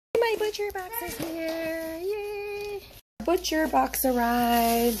butcher box is here. Yay! Butcher box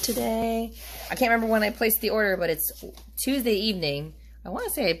arrived today. I can't remember when I placed the order, but it's Tuesday evening. I want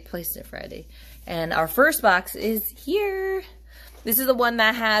to say I placed it Friday. And our first box is here. This is the one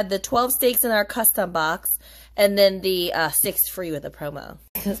that had the 12 steaks in our custom box, and then the 6 free with a promo.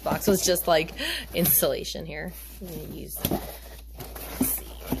 This box was just like installation here. I'm gonna use, let's see.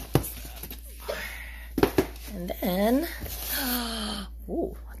 And then,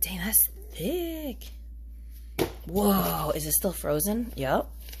 ooh, dang, that's thick. Whoa, is it still frozen? Yep.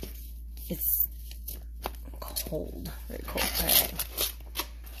 It's cold, very cold. All right.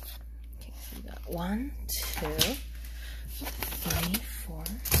 Okay, so we got 1, 2, 3, 4,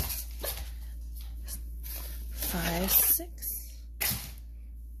 5, 6,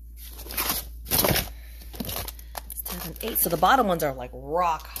 7, 8. So the bottom ones are like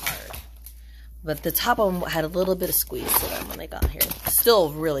rock hard, but the top of them had a little bit of squeeze to them when they got here.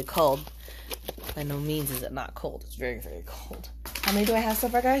 Still really cold. By no means is it not cold. It's very, very cold. How many do I have so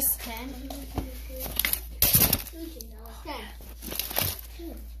far, guys? 10.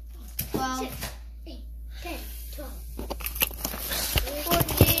 12. 8, 10, 12.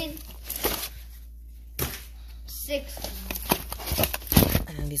 14. 16.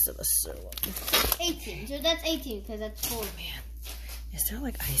 And then these are the sirloin. 18. So that's 18 because that's 4. Man, is there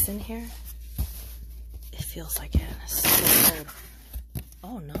like ice in here? It feels like it. It's so cold.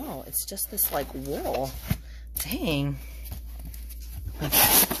 Oh no, it's just this like wool. Dang.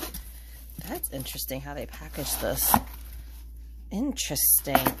 Okay. That's interesting how they packaged this.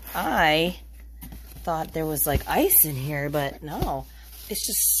 Interesting. I thought there was like ice in here, but no. It's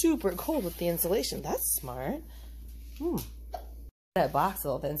just super cold with the insulation. That's smart. That box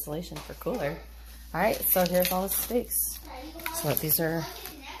with all the insulation for cooler. Alright, so here's all the steaks. So these are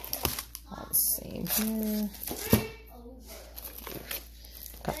all the same here.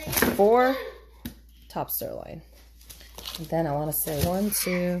 Got the 4 top sirloin. And then I want to say 1,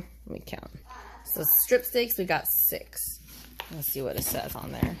 2, let me count. So strip steaks, we got 6. Let's see what it says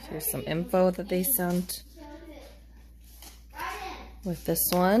on there. Here's some info that they sent with this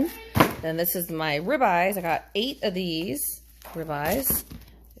one. Then this is my ribeyes. I got 8 of these ribeyes.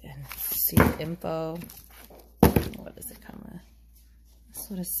 And see the info. What does it come with? That's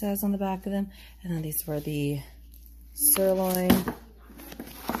what it says on the back of them. And then these were the sirloin.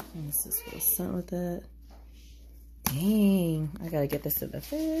 And this is what was sent with it. Dang, I gotta get this in the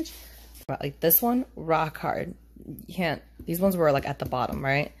fridge. Like this one, rock hard. You can't, these ones were like at the bottom,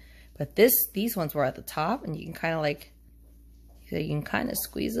 right? But these ones were at the top, and you can kind of like, you can kind of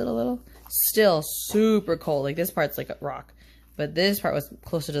squeeze it a little. Still super cold. Like this part's like a rock, but this part was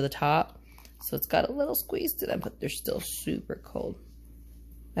closer to the top, so it's got a little squeeze to them, but they're still super cold.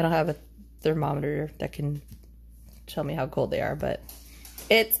 I don't have a thermometer that can tell me how cold they are, but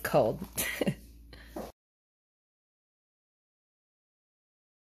it's cold.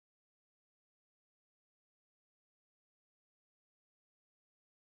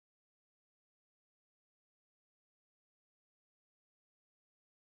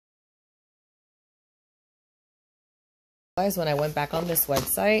 When I went back on this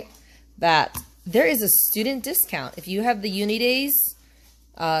website, that there is a student discount. If you have the uni days,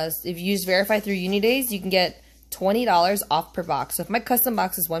 if you use Verify through uni days, you can get $20 off per box. So if my custom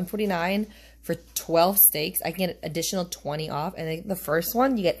box is $149 for 12 steaks, I can get an additional 20 off. And then the first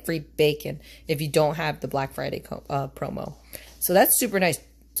one, you get free bacon if you don't have the Black Friday promo. So that's super nice.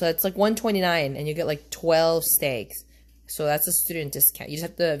 So it's like $129 and you get like 12 steaks. So that's a student discount. You just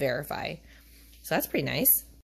have to verify. So that's pretty nice.